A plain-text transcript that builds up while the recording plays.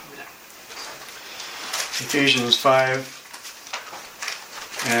Ephesians 5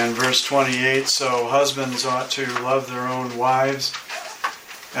 and verse 28, so husbands ought to love their own wives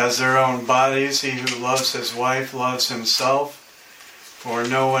as their own bodies. He who loves his wife loves himself. For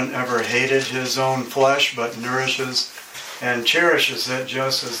no one ever hated his own flesh, but nourishes and cherishes it,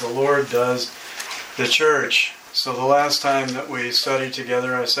 just as the Lord does the church. So the last time that we studied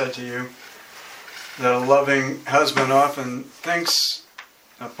together, I said to you that a loving husband often thinks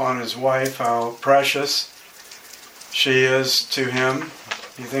upon his wife how precious she is to him.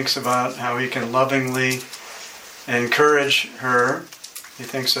 He thinks about how he can lovingly encourage her. He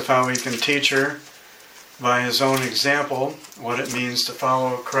thinks of how he can teach her by his own example what it means to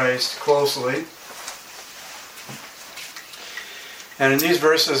follow Christ closely. And in these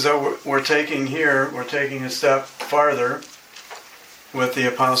verses that we're taking here, we're taking a step farther with the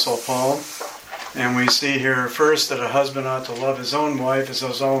Apostle Paul. And we see here first that a husband ought to love his own wife as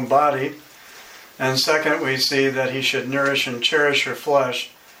his own body. And second, we see that he should nourish and cherish her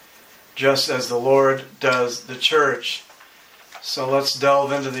flesh, just as the Lord does the church. So let's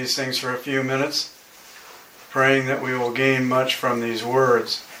delve into these things for a few minutes, praying that we will gain much from these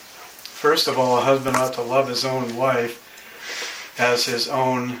words. First of all, a husband ought to love his own wife as his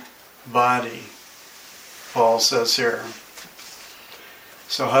own body, Paul says here.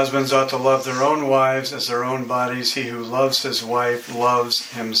 So husbands ought to love their own wives as their own bodies. He who loves his wife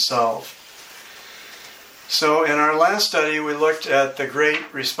loves himself. So in our last study, we looked at the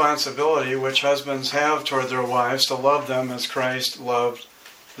great responsibility which husbands have toward their wives to love them as Christ loved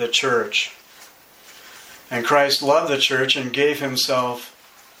the church. And Christ loved the church and gave himself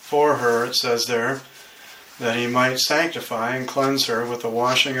for her, it says there, that he might sanctify and cleanse her with the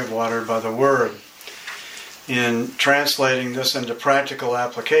washing of water by the word. In translating this into practical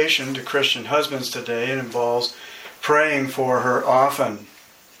application to Christian husbands today, it involves praying for her often.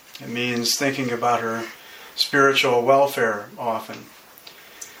 It means thinking about her spiritual welfare often,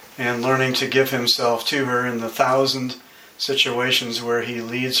 and learning to give himself to her in the 1,000 situations where he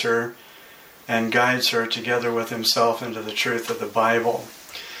leads her and guides her together with himself into the truth of the Bible.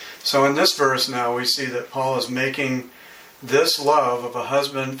 So in this verse now we see that Paul is making this love of a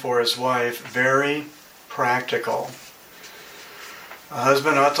husband for his wife very practical. A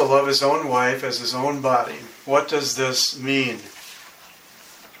husband ought to love his own wife as his own body. What does this mean?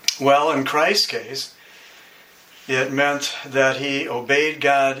 Well, in Christ's case, it meant that he obeyed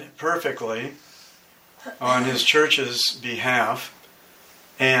God perfectly on his church's behalf,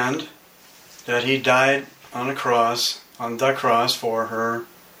 and that he died on the cross for her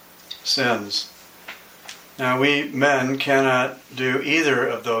sins. Now, we men cannot do either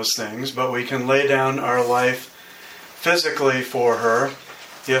of those things, but we can lay down our life physically for her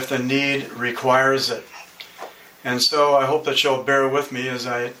if the need requires it. And so I hope that you'll bear with me as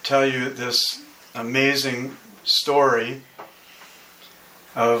I tell you this amazing story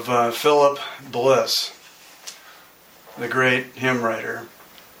of Philip Bliss, the great hymn writer.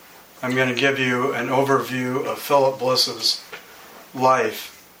 I'm going to give you an overview of Philip Bliss's life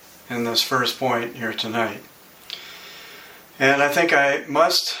in this first point here tonight. And I think I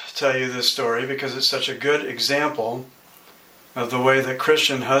must tell you this story because it's such a good example of the way that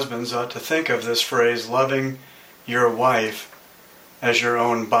Christian husbands ought to think of this phrase, loving your wife as your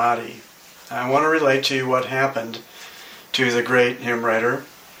own body. I want to relate to you what happened to the great hymn writer,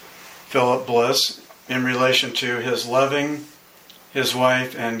 Philip Bliss, in relation to his loving his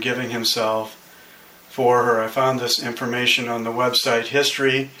wife and giving himself for her. I found this information on the website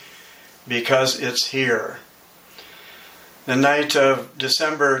History Because It's Here. The night of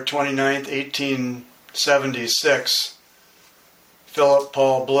December 29th, 1876, Philip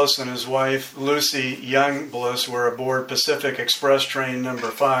Paul Bliss and his wife Lucy Young Bliss were aboard Pacific Express train number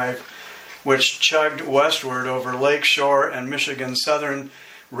 5, which chugged westward over Lake Shore and Michigan Southern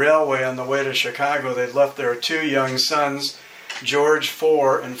Railway on the way to Chicago. They'd left their 2 young sons, George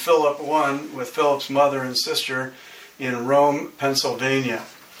 4 and Philip 1, with Philip's mother and sister in Rome, Pennsylvania.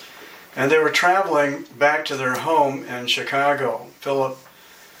 And they were traveling back to their home in Chicago. Philip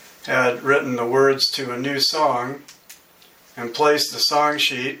had written the words to a new song and placed the song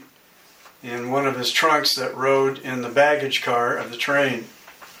sheet in one of his trunks that rode in the baggage car of the train.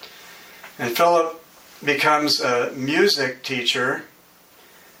 And Philip becomes a music teacher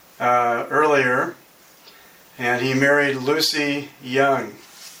earlier, and he married Lucy Young.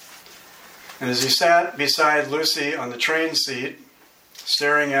 And as he sat beside Lucy on the train seat,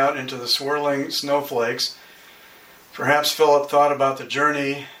 staring out into the swirling snowflakes, perhaps Philip thought about the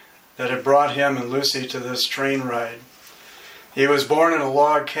journey that had brought him and Lucy to this train ride. He was born in a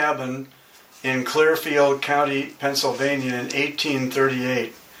log cabin in Clearfield County, Pennsylvania in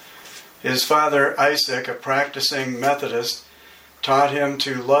 1838. His father, Isaac, a practicing Methodist, taught him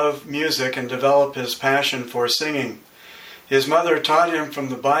to love music and develop his passion for singing. His mother taught him from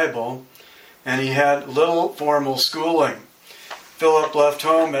the Bible, and he had little formal schooling. Philip left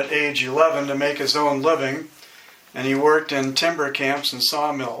home at age 11 to make his own living, and he worked in timber camps and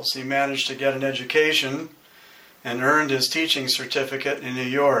sawmills. He managed to get an education and earned his teaching certificate in New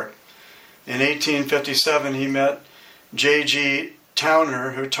York. In 1857, he met J.G.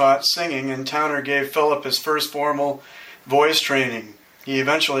 Towner, who taught singing, and Towner gave Philip his first formal voice training. He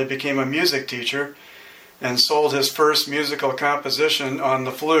eventually became a music teacher and sold his first musical composition on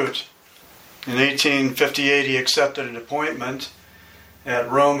the flute. In 1858, he accepted an appointment at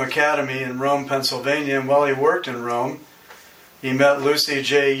Rome Academy in Rome, Pennsylvania, and while he worked in Rome, he met Lucy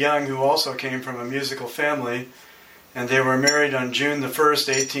J. Young, who also came from a musical family, and they were married on June the 1st,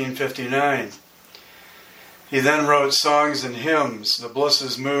 1859. He then wrote songs and hymns. The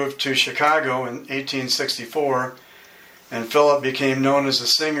Blisses moved to Chicago in 1864, and Philip became known as a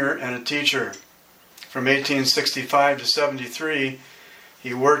singer and a teacher. From 1865 to 73,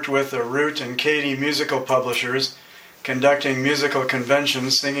 he worked with the Root and Katy musical publishers, conducting musical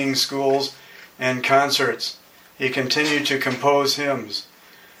conventions, singing schools, and concerts. He continued to compose hymns.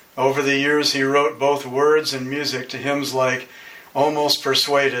 Over the years, he wrote both words and music to hymns like Almost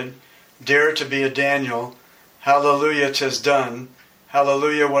Persuaded, Dare to be a Daniel, Hallelujah, 'tis done,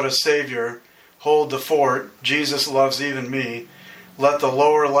 Hallelujah, what a Savior, Hold the fort, Jesus loves even me, Let the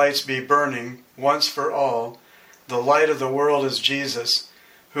lower lights be burning, once for all, The light of the world is Jesus,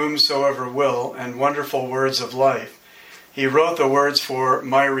 Whomsoever will, and wonderful words of life. He wrote the words for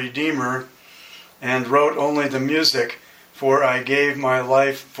My Redeemer, and wrote only the music for I Gave My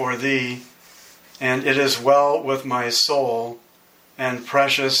Life for Thee, and It Is Well with My Soul, and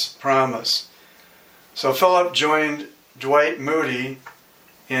Precious Promise. So Philip joined Dwight Moody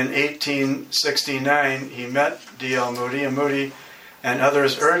in 1869. He met D.L. Moody, and Moody and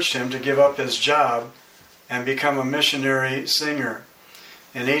others urged him to give up his job and become a missionary singer.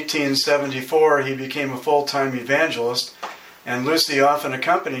 In 1874, he became a full-time evangelist, and Lucy often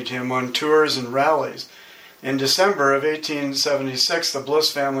accompanied him on tours and rallies. In December of 1876, the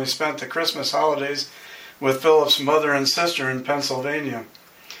Bliss family spent the Christmas holidays with Philip's mother and sister in Pennsylvania,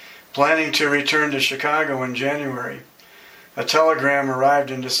 planning to return to Chicago in January. A telegram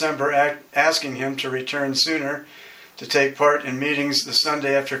arrived in December asking him to return sooner to take part in meetings the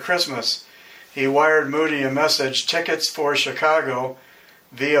Sunday after Christmas. He wired Moody a message, tickets for Chicago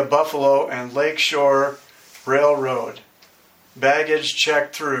via Buffalo and Lake Shore Railroad. Baggage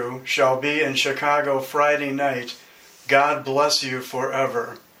checked through, shall be in Chicago Friday night. God bless you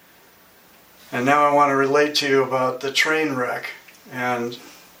forever. And now I want to relate to you about the train wreck and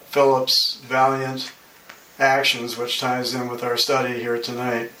Philip's valiant actions, which ties in with our study here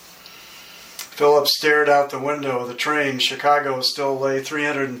tonight. Philip stared out the window of the train. Chicago still lay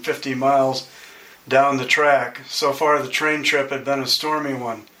 350 miles down the track. So far, the train trip had been a stormy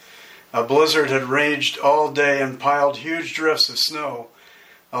one. A blizzard had raged all day and piled huge drifts of snow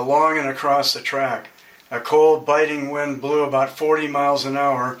along and across the track. A cold, biting wind blew about 40 miles an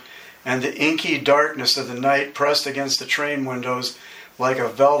hour, and the inky darkness of the night pressed against the train windows like a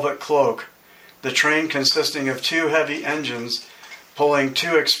velvet cloak. The train, consisting of 2 heavy engines pulling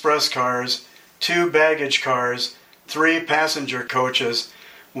 2 express cars, 2 baggage cars, 3 passenger coaches,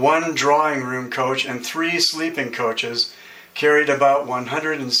 1 drawing room coach, and 3 sleeping coaches, carried about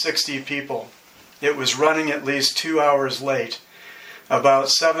 160 people. It was running at least 2 hours late. About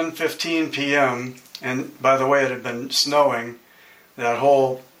 7:15 p.m., and by the way, it had been snowing that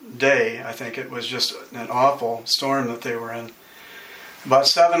whole day. I think it was just an awful storm that they were in. About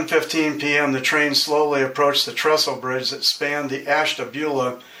 7:15 p.m., the train slowly approached the trestle bridge that spanned the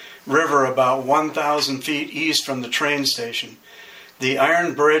Ashtabula River about 1,000 feet east from the train station. The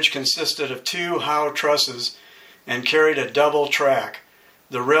iron bridge consisted of 2 howe trusses and carried a double track.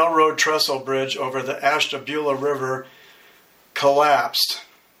 The railroad trestle bridge over the Ashtabula River collapsed.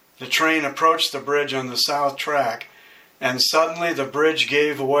 The train approached the bridge on the south track, and suddenly the bridge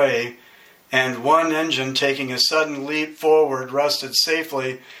gave way, and 1 engine, taking a sudden leap forward, rested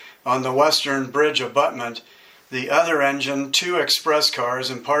safely on the western bridge abutment. The other engine, 2 express cars,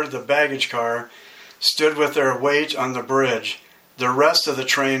 and part of the baggage car stood with their weight on the bridge. The rest of the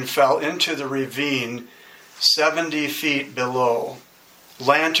train fell into the ravine 70 feet below.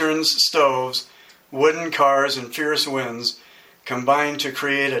 Lanterns, stoves, wooden cars, and fierce winds combined to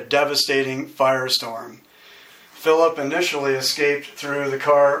create a devastating firestorm. Philip initially escaped through the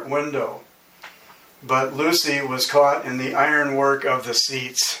car window, but Lucy was caught in the ironwork of the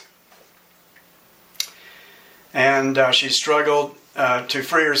seats. And she struggled to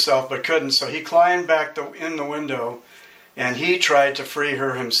free herself but couldn't. So he climbed back in the window and he tried to free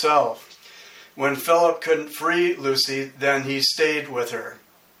her himself. When Philip couldn't free Lucy, then he stayed with her.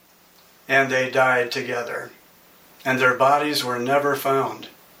 And they died together. And their bodies were never found.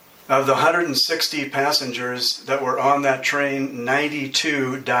 Of the 160 passengers that were on that train,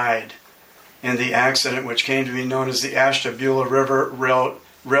 92 died in the accident which came to be known as the Ashtabula River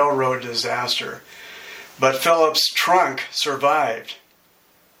Railroad disaster. But Philip's trunk survived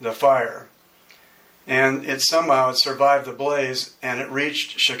the fire. And it somehow survived the blaze, and it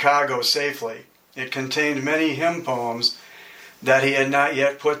reached Chicago safely. It contained many hymn poems that he had not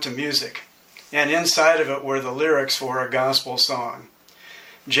yet put to music. And inside of it were the lyrics for a gospel song.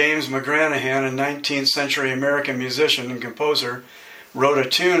 James McGranahan, a 19th century American musician and composer, wrote a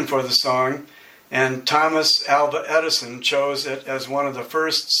tune for the song, and Thomas Alva Edison chose it as one of the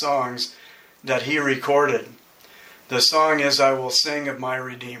first songs that he recorded. The song is "I Will Sing of My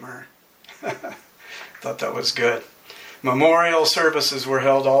Redeemer." Thought that was good. Memorial services were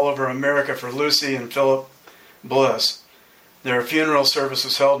held all over America for Lucy and Philip Bliss. Their funeral service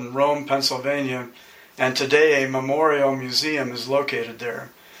was held in Rome, Pennsylvania, and today a memorial museum is located there.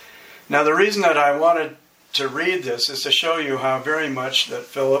 Now the reason that I wanted to read this is to show you how very much that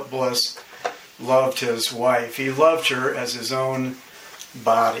Philip Bliss loved his wife. He loved her as his own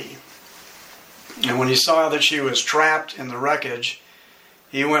body. And when he saw that she was trapped in the wreckage,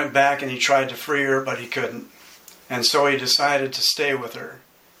 he went back and he tried to free her, but he couldn't. And so he decided to stay with her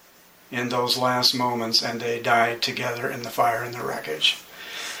in those last moments, and they died together in the fire and the wreckage.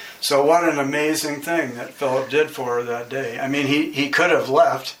 So what an amazing thing that Philip did for her that day. I mean, he could have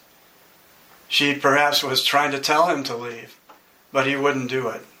left. She perhaps was trying to tell him to leave, but he wouldn't do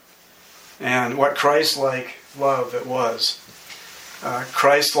it. And what Christ-like love it was.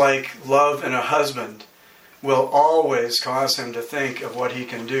 Christ-like love in a husband will always cause him to think of what he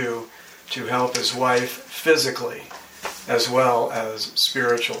can do to help his wife physically as well as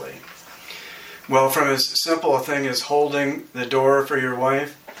spiritually. Well, from as simple a thing as holding the door for your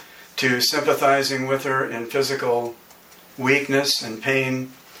wife to sympathizing with her in physical weakness and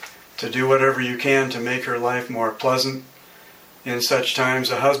pain, to do whatever you can to make her life more pleasant. In such times,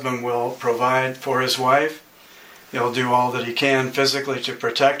 a husband will provide for his wife. He'll do all that he can physically to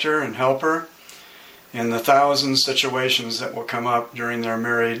protect her and help her in the thousand situations that will come up during their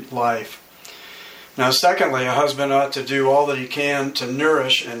married life. Now, secondly, a husband ought to do all that he can to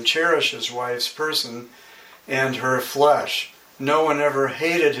nourish and cherish his wife's person and her flesh. No one ever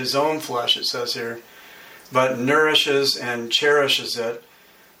hated his own flesh, it says here, but nourishes and cherishes it,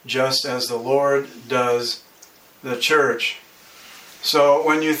 just as the Lord does the church. So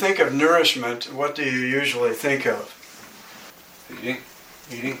when you think of nourishment, what do you usually think of?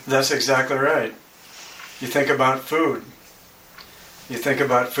 Eating. That's exactly right. You think about food. You think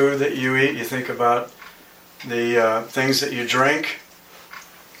about food that you eat. You think about the things that you drink.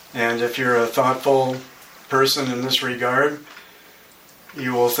 And if you're a thoughtful person in this regard,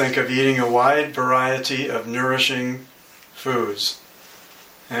 you will think of eating a wide variety of nourishing foods.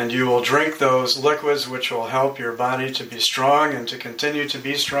 And you will drink those liquids which will help your body to be strong and to continue to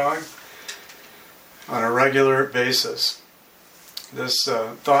be strong on a regular basis. This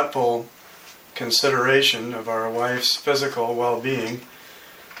thoughtful consideration of our wife's physical well-being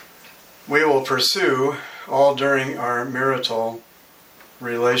we will pursue all during our marital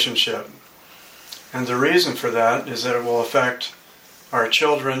relationship. And the reason for that is that it will affect our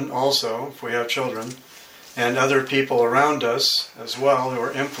children also, if we have children, and other people around us as well who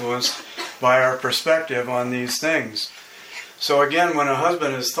are influenced by our perspective on these things. So again, when a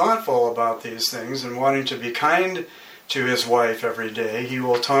husband is thoughtful about these things and wanting to be kind to his wife every day, he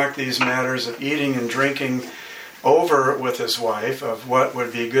will talk these matters of eating and drinking over with his wife, of what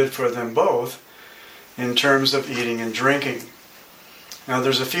would be good for them both in terms of eating and drinking. Now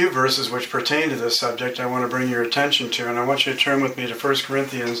there's a few verses which pertain to this subject I want to bring your attention to, and I want you to turn with me to 1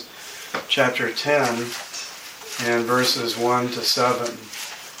 Corinthians chapter 10 and verses 1 to 7.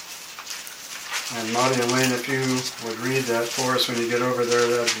 And Monty and Lane, if you would read that for us when you get over there,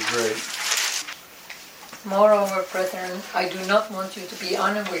 that would be great. Moreover, brethren, I do not want you to be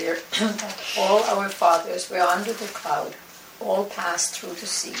unaware that all our fathers were under the cloud, all passed through the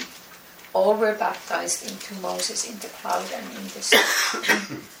sea. All were baptized into Moses in the cloud and in the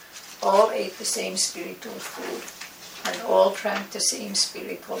sea. All ate the same spiritual food, and all drank the same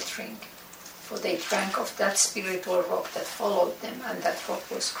spiritual drink. For they drank of that spiritual rock that followed them, and that rock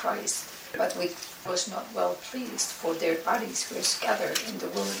was Christ. But which was not well pleased, for their bodies were scattered in the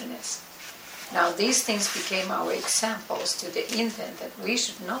wilderness. Now these things became our examples, to the intent that we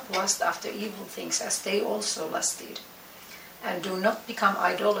should not lust after evil things as they also lusted. And do not become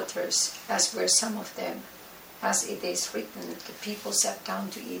idolaters, as were some of them. As it is written, the people sat down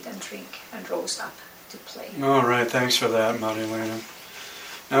to eat and drink and rose up to play. All right, thanks for that, Marilena.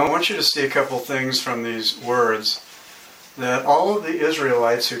 Now I want you to see a couple things from these words. That all of the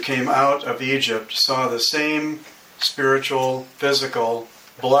Israelites who came out of Egypt saw the same spiritual, physical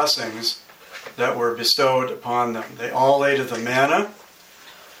blessings that were bestowed upon them. They all ate of the manna,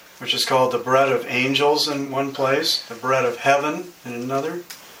 which is called the bread of angels in one place, the bread of heaven in another.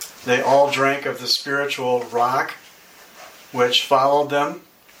 They all drank of the spiritual rock which followed them,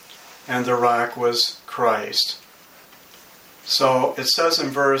 and the rock was Christ. So it says in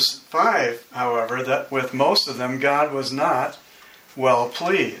verse 5, however, that with most of them God was not well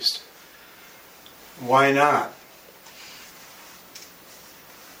pleased. Why not?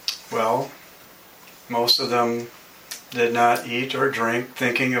 Well, most of them did not eat or drink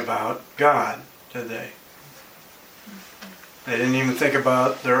thinking about God, did they? They didn't even think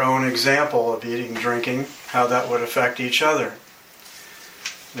about their own example of eating and drinking, how that would affect each other.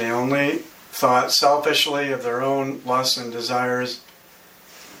 They only thought selfishly of their own lusts and desires,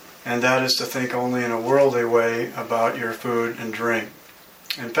 and that is to think only in a worldly way about your food and drink.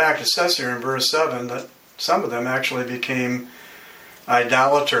 In fact, it says here in verse 7 that some of them actually became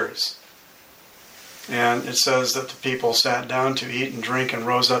idolaters. And it says that the people sat down to eat and drink and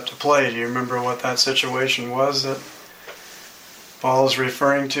rose up to play. Do you remember what that situation was that Paul is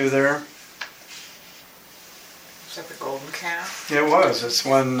referring to there? Is that the golden calf? It was. It's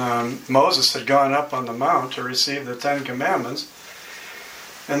when Moses had gone up on the mount to receive the Ten Commandments.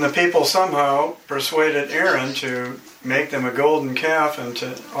 And the people somehow persuaded Aaron to make them a golden calf and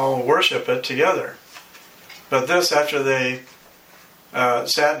to all worship it together. But this, after they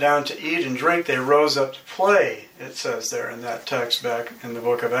sat down to eat and drink, they rose up to play, it says there in that text back in the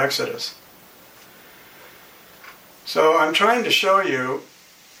book of Exodus. So I'm trying to show you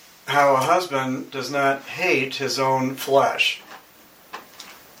how a husband does not hate his own flesh,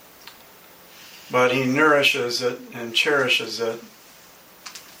 but he nourishes it and cherishes it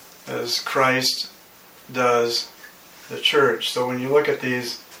as Christ does the church. So when you look at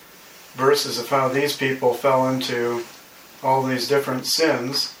these verses of how these people fell into all these different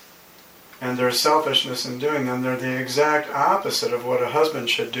sins and their selfishness in doing them, they're the exact opposite of what a husband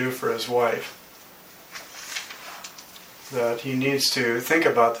should do for his wife. That he needs to think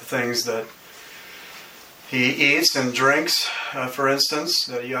about the things that he eats and drinks, for instance,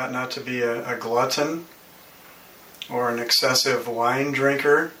 that he ought not to be a glutton or an excessive wine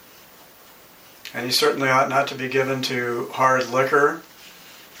drinker. And he certainly ought not to be given to hard liquor,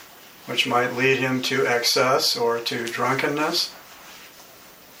 which might lead him to excess or to drunkenness.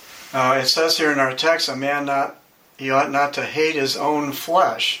 It says here in our text, he ought not to hate his own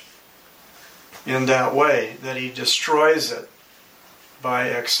flesh in that way, that he destroys it by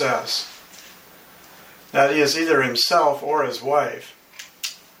excess. That is either himself or his wife.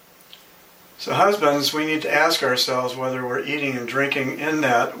 So husbands, we need to ask ourselves whether we're eating and drinking in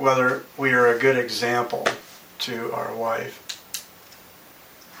that, whether we are a good example to our wife.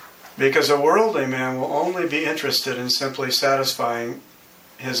 Because a worldly man will only be interested in simply satisfying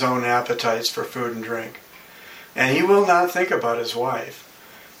his own appetites for food and drink. And he will not think about his wife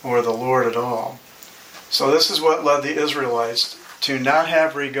or the Lord at all. So this is what led the Israelites to not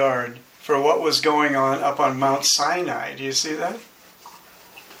have regard for what was going on up on Mount Sinai. Do you see that?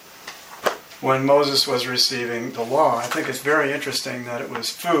 When Moses was receiving the law. I think it's very interesting that it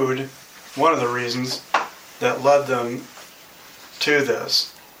was food, one of the reasons that led them to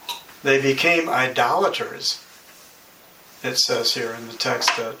this. They became idolaters, it says here in the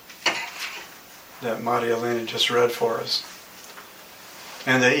text that Maria Elena just read for us.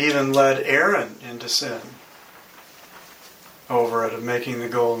 And they even led Aaron into sin over it, of making the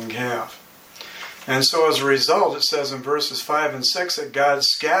golden calf. And so as a result, it says in verses 5 and 6 that God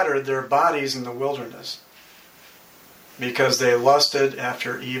scattered their bodies in the wilderness because they lusted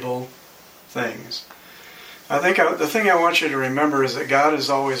after evil things. I think the thing I want you to remember is that God is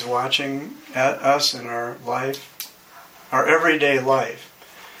always watching at us in our life, our everyday life.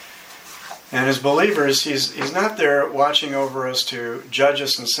 And as believers, He's not there watching over us to judge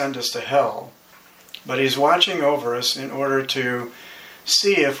us and send us to hell, but He's watching over us in order to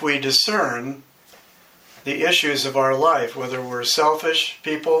see if we discern the issues of our life, whether we're selfish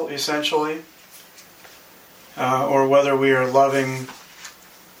people, essentially, or whether we are loving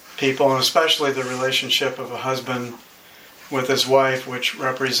people, and especially the relationship of a husband with his wife, which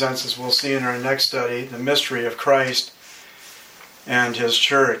represents, as we'll see in our next study, the mystery of Christ and His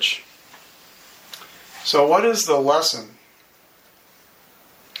church. So what is the lesson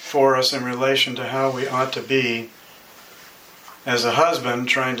for us in relation to how we ought to be as a husband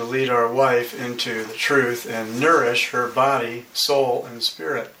trying to lead our wife into the truth and nourish her body, soul, and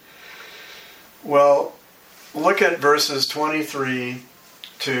spirit. Well, look at verses 23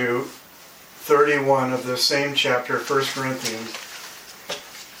 to 31 of this same chapter, 1 Corinthians,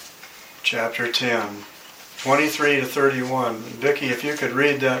 chapter 10. 23 to 31. Vicki, if you could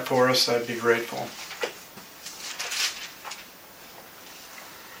read that for us, I'd be grateful.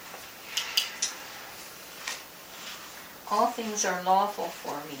 All things are lawful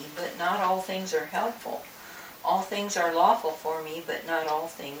for me, but not all things are helpful. All things are lawful for me, but not all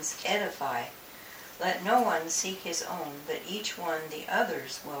things edify. Let no one seek his own, but each one the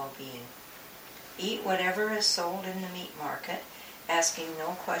other's well-being. Eat whatever is sold in the meat market, asking no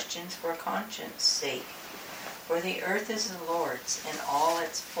questions for conscience' sake. For the earth is the Lord's, and all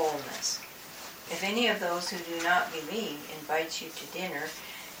its fullness. If any of those who do not believe invites you to dinner,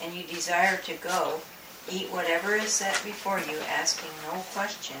 and you desire to go, eat whatever is set before you, asking no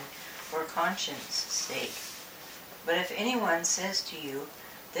question for conscience' sake. But if anyone says to you,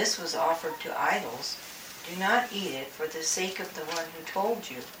 "This was offered to idols," do not eat it for the sake of the one who told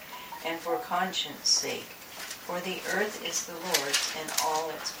you, and for conscience' sake. For the earth is the Lord's, and all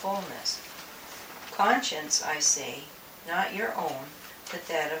its fullness. Conscience, I say, not your own, but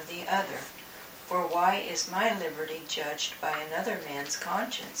that of the other. For why is my liberty judged by another man's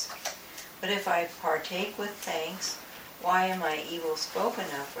conscience? But if I partake with thanks, why am I evil spoken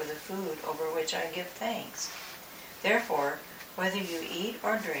of for the food over which I give thanks? Therefore, whether you eat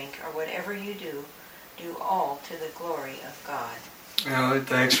or drink or whatever you do, do all to the glory of God. Well,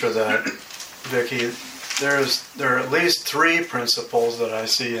 thanks for that, Vicki. There are at least three principles that I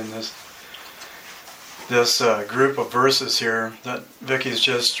see in this group of verses here that Vicki's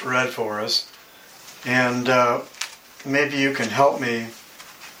just read for us. And maybe you can help me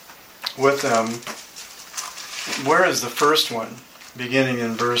with them. Where is the first one? Beginning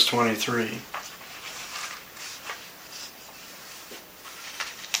in verse 23.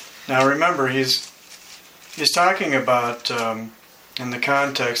 Now remember, he's talking about, in the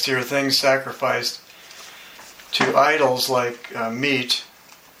context here, things sacrificed to idols like meat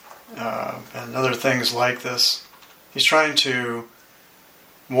and other things like this. He's trying to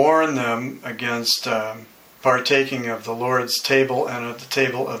warn them against partaking of the Lord's table and of the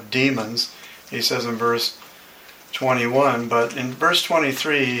table of demons, he says in verse 21. But in verse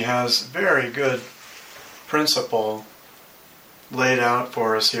 23, he has very good principle laid out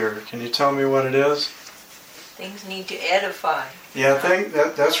for us here. Can you tell me what it is? Things need to edify. Yeah,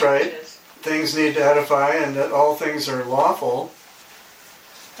 that's right. Things need to edify, and that all things are lawful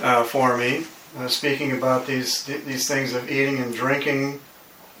for me. Speaking about these things of eating and drinking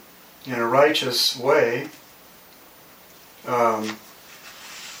in a righteous way.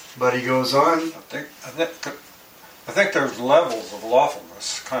 But he goes on. I think there's levels of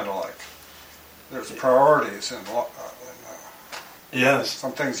lawfulness, kind of like there's priorities in yes.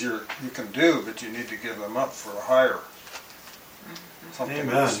 Some things you can do, but you need to give them up for a higher.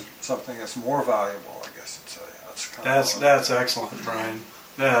 Something that's more valuable, I guess you'd say. That's excellent, Brian.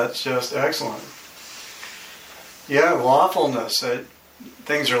 That's just excellent. Yeah, lawfulness.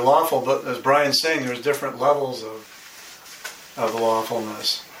 Things are lawful, but as Brian's saying, there's different levels of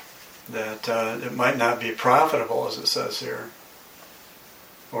lawfulness. That it might not be profitable, as it says here,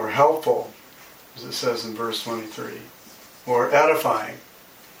 or helpful, as it says in verse 23, or edifying,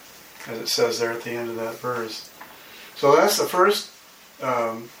 as it says there at the end of that verse. So that's the first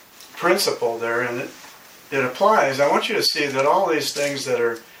principle there, and it applies. I want you to see that all these things that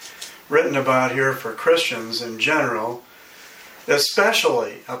are written about here for Christians in general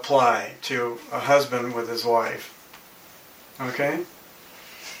especially apply to a husband with his wife. Okay?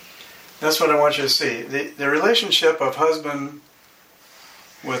 That's what I want you to see. The relationship of husband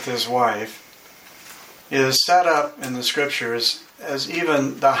with his wife is set up in the scriptures as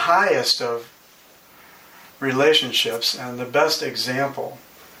even the highest of relationships and the best example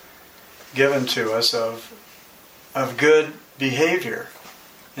given to us of good behavior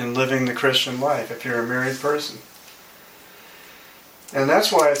in living the Christian life if you're a married person. And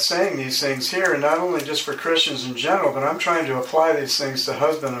that's why it's saying these things here, not only just for Christians in general, but I'm trying to apply these things to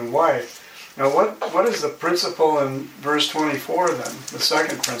husband and wife. Now, what is the principle in verse 24 then? The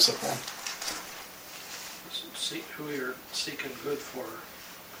second principle. Seek who you're seeking good for.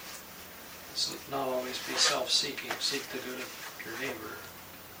 It's not always be self-seeking. Seek the good of your neighbor.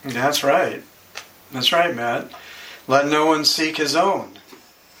 That's right. That's right, Matt. Let no one seek his own,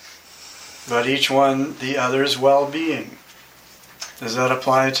 but each one the other's well-being. Does that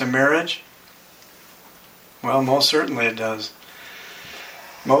apply to marriage? Well, most certainly it does.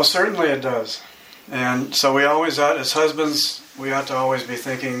 Most certainly it does. And so we always ought, as husbands, we ought to always be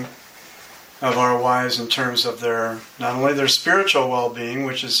thinking of our wives in terms of their, not only their spiritual well-being,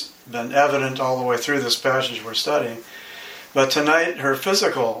 which has been evident all the way through this passage we're studying, but tonight her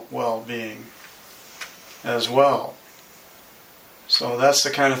physical well-being as well. So that's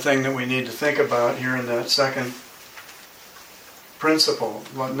the kind of thing that we need to think about here in that second principle.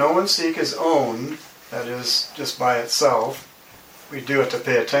 Let no one seek his own, that is, just by itself. We do it to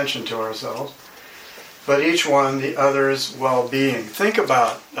pay attention to ourselves. But each one the other's well-being. Think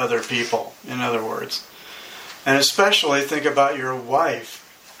about other people, in other words. And especially think about your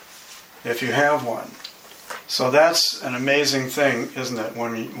wife, if you have one. So that's an amazing thing, isn't it,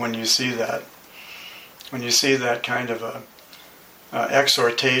 when you see that? When you see that kind of a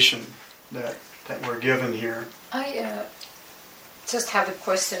exhortation that we're given here. I just have a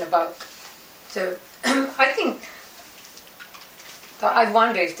question about the... I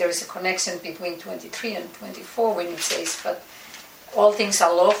wonder if there is a connection between 23 and 24 when it says, but all things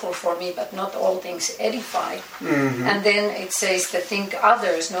are lawful for me, but not all things edify. Mm-hmm. And then it says to think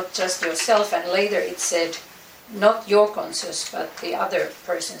others, not just yourself. And later it said, not your conscience, but the other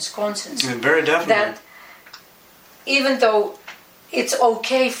person's conscience. And very definitely. That even though it's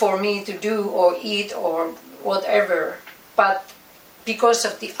okay for me to do or eat or whatever, but because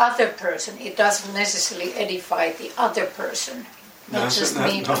of the other person, it doesn't necessarily edify the other person. Not just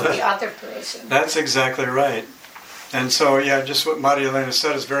me, but the other person. That's exactly right. And so, yeah, just what Maria Elena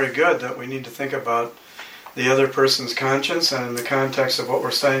said is very good, that we need to think about the other person's conscience, and in the context of what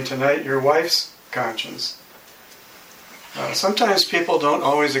we're studying tonight, your wife's conscience. Sometimes people don't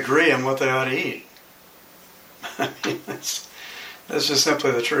always agree on what they ought to eat. I mean, that's just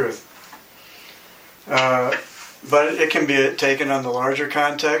simply the truth. But it can be taken on the larger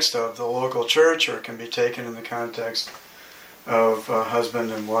context of the local church, or it can be taken in the context of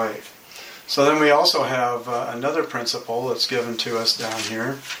husband and wife. So then we also have another principle that's given to us down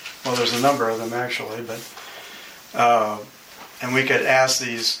here. Well, there's a number of them actually, but and we could ask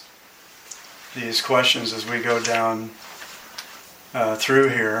these questions as we go down through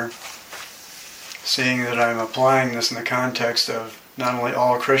here, seeing that I'm applying this in the context of not only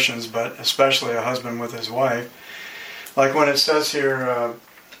all Christians, but especially a husband with his wife. Like when it says here,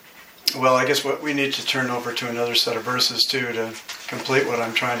 well, I guess what we need to turn over to another set of verses too to complete what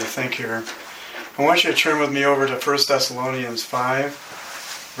I'm trying to think here. I want you to turn with me over to 1 Thessalonians 5,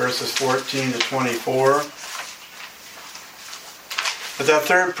 verses 14 to 24. But that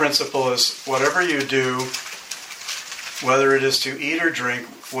third principle is whatever you do, whether it is to eat or drink,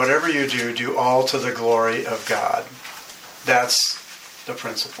 whatever you do, do all to the glory of God. That's the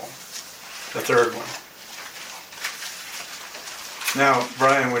principle, the third one. Now,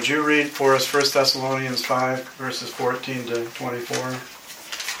 Brian, would you read for us 1 Thessalonians 5, verses 14 to 24?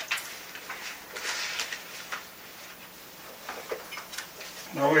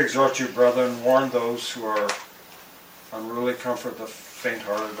 Now we exhort you, brethren, warn those who are unruly, comfort the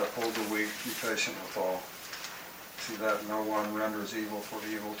faint-hearted, uphold the weak, be patient with all. See that no one renders evil for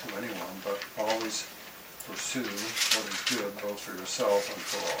evil to anyone, but always pursue what is good, both for yourself and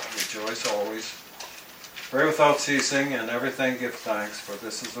for all. Rejoice always. Pray without ceasing, and everything give thanks, for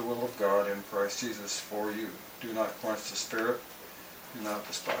this is the will of God in Christ Jesus for you. Do not quench the spirit, do not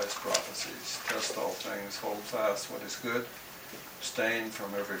despise prophecies. Test all things, hold fast what is good, abstain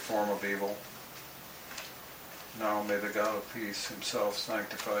from every form of evil. Now may the God of peace himself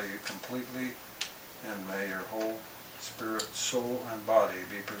sanctify you completely, and may your whole spirit, soul, and body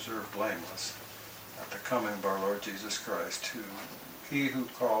be preserved blameless at the coming of our Lord Jesus Christ, who he who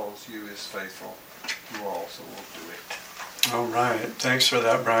calls you is faithful, who also will do it. All right. Thanks for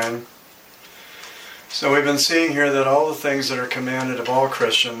that, Brian. So we've been seeing here that all the things that are commanded of all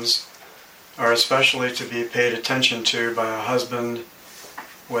Christians are especially to be paid attention to by a husband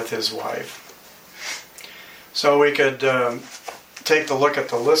with his wife. So we could take the look at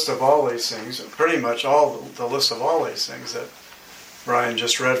the list of all these things, pretty much all the list of all these things that Brian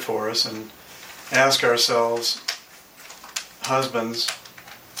just read for us, and ask ourselves, husbands,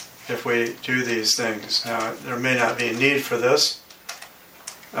 if we do these things. Now, there may not be a need for this.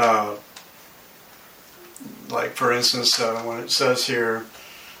 Like, for instance, when it says here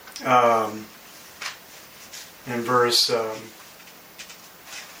in verse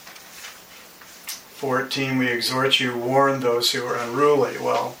 14, we exhort you, warn those who are unruly.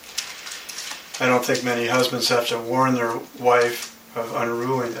 Well, I don't think many husbands have to warn their wife of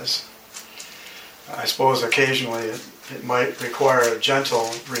unruliness. I suppose occasionally it might require a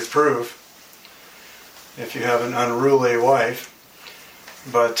gentle reproof if you have an unruly wife,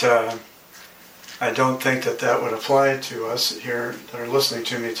 but I don't think that would apply to us here that are listening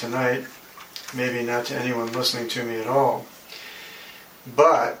to me tonight, maybe not to anyone listening to me at all.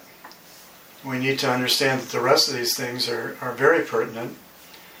 But we need to understand that the rest of these things are very pertinent.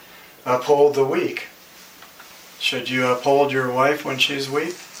 Uphold the weak. Should you uphold your wife when she's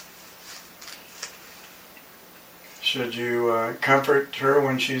weak? Should you comfort her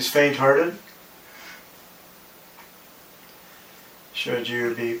when she's faint-hearted? Should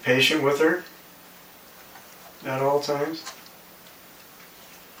you be patient with her at all times?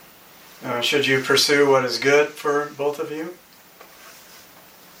 Should you pursue what is good for both of you?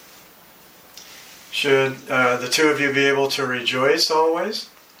 Should the two of you be able to rejoice always?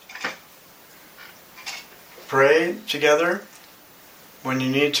 Pray together when you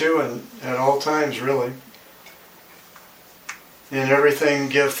need to, and at all times, really. In everything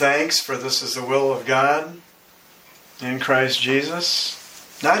give thanks, for this is the will of God in Christ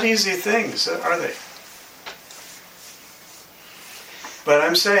Jesus. Not easy things, are they? But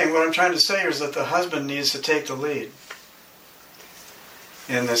what I'm trying to say is that the husband needs to take the lead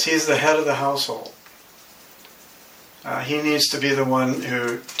in this. He's the head of the household. He needs to be the one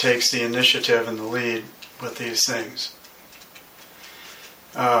who takes the initiative and the lead with these things.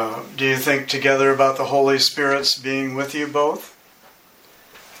 Do you think together about the Holy Spirit's being with you both?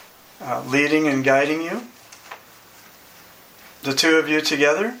 Leading and guiding you? The two of you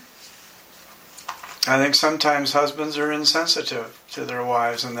together? I think sometimes husbands are insensitive to their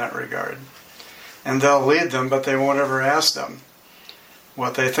wives in that regard. And they'll lead them, but they won't ever ask them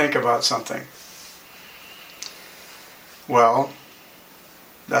what they think about something. Well,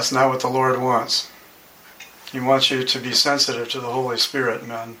 that's not what the Lord wants. He wants you to be sensitive to the Holy Spirit,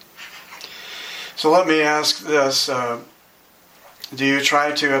 men. So let me ask this. Do you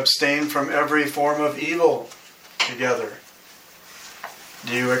try to abstain from every form of evil together?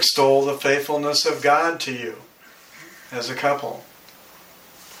 Do you extol the faithfulness of God to you as a couple?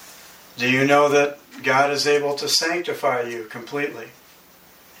 Do you know that God is able to sanctify you completely?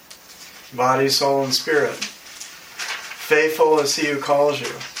 Body, soul, and spirit. Faithful is He who calls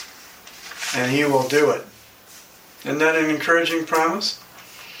you, and He will do it. Isn't that an encouraging promise?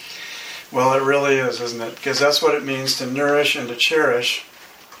 Well, it really is, isn't it? Because that's what it means to nourish and to cherish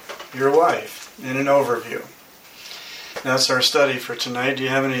your wife in an overview. That's our study for tonight. Do you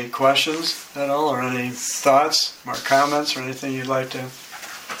have any questions at all, or any thoughts or comments or anything you'd like to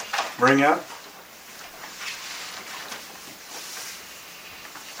bring up?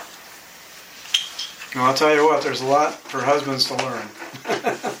 Well, I'll tell you what, there's a lot for husbands to learn.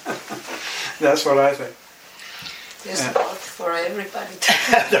 That's what I think. There's a lot for everybody.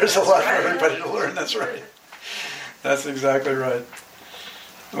 There's a lot for everybody to learn, that's right. That's exactly right.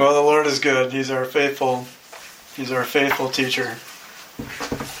 Well, the Lord is good. He's our faithful teacher.